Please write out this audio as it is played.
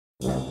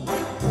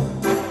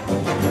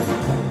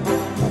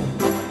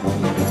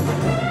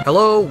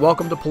Hello,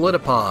 welcome to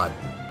PolitiPod.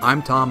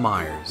 I'm Tom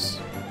Myers.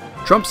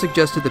 Trump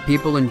suggested that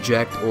people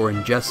inject or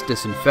ingest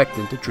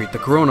disinfectant to treat the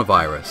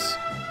coronavirus.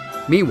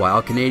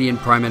 Meanwhile, Canadian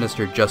Prime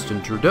Minister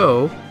Justin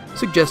Trudeau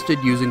suggested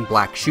using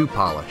black shoe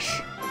polish.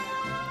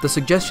 The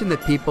suggestion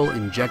that people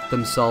inject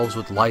themselves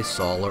with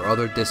Lysol or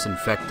other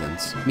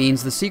disinfectants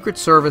means the Secret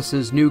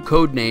Service's new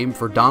code name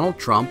for Donald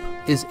Trump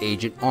is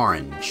Agent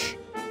Orange.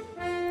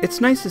 It's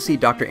nice to see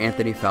Dr.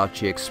 Anthony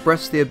Fauci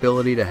express the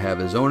ability to have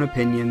his own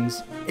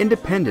opinions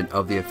independent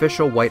of the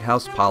official White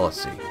House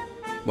policy,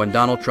 when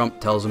Donald Trump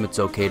tells him it's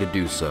okay to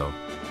do so.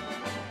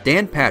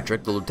 Dan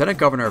Patrick, the Lieutenant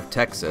Governor of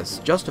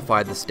Texas,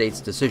 justified the state's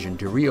decision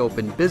to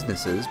reopen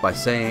businesses by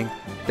saying,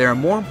 "There are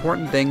more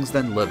important things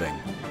than living."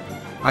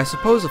 I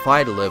suppose if I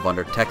had to live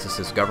under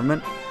Texas's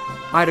government,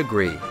 I'd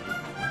agree.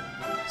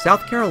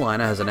 South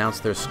Carolina has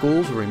announced their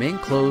schools will remain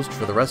closed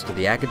for the rest of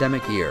the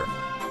academic year.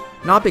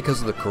 Not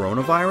because of the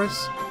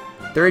coronavirus.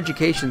 Their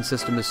education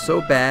system is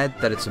so bad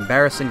that it's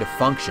embarrassing to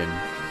function,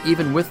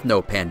 even with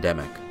no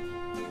pandemic.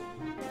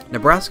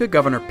 Nebraska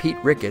Governor Pete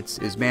Ricketts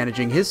is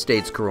managing his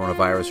state's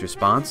coronavirus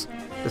response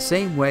the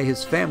same way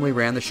his family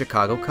ran the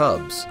Chicago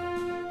Cubs,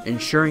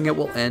 ensuring it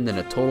will end in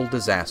a total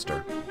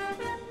disaster.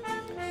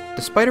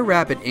 Despite a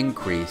rapid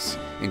increase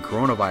in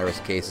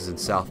coronavirus cases in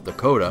South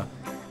Dakota,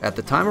 at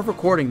the time of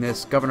recording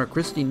this, Governor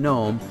Kristi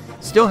Noem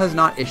still has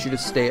not issued a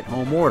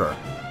stay-at-home order.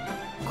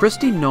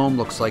 Kristi Noem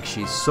looks like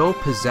she's so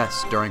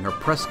possessed during her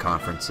press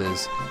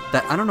conferences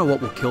that I don't know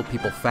what will kill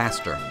people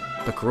faster,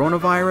 the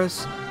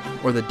coronavirus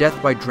or the death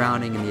by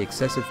drowning in the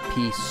excessive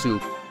pea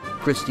soup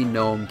Kristi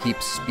Noem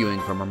keeps spewing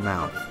from her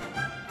mouth.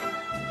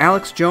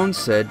 Alex Jones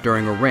said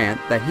during a rant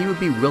that he would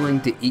be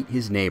willing to eat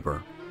his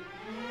neighbor.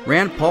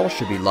 Rand Paul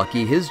should be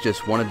lucky his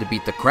just wanted to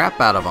beat the crap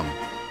out of him.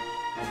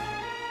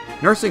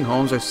 Nursing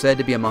homes are said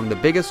to be among the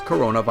biggest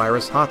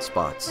coronavirus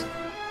hotspots.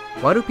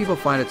 Why do people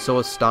find it so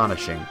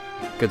astonishing,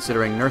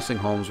 considering nursing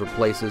homes were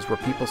places where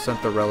people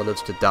sent their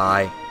relatives to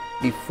die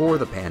before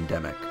the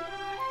pandemic?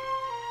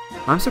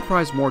 I'm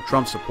surprised more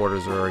Trump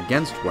supporters are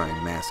against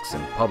wearing masks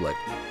in public,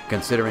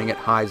 considering it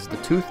hides the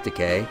tooth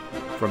decay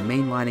from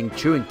mainlining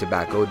chewing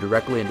tobacco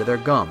directly into their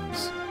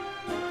gums.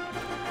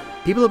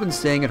 People have been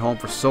staying at home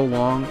for so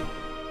long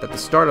that the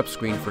startup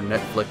screen for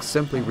Netflix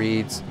simply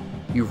reads,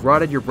 "You've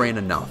rotted your brain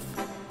enough.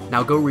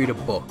 Now go read a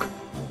book."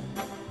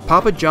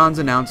 Papa John's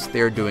announced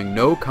they are doing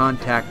no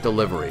contact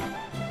delivery,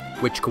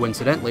 which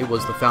coincidentally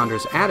was the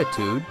founder's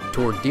attitude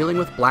toward dealing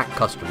with black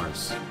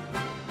customers.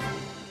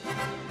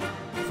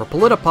 For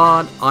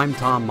PolitiPod, I'm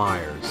Tom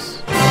Myers.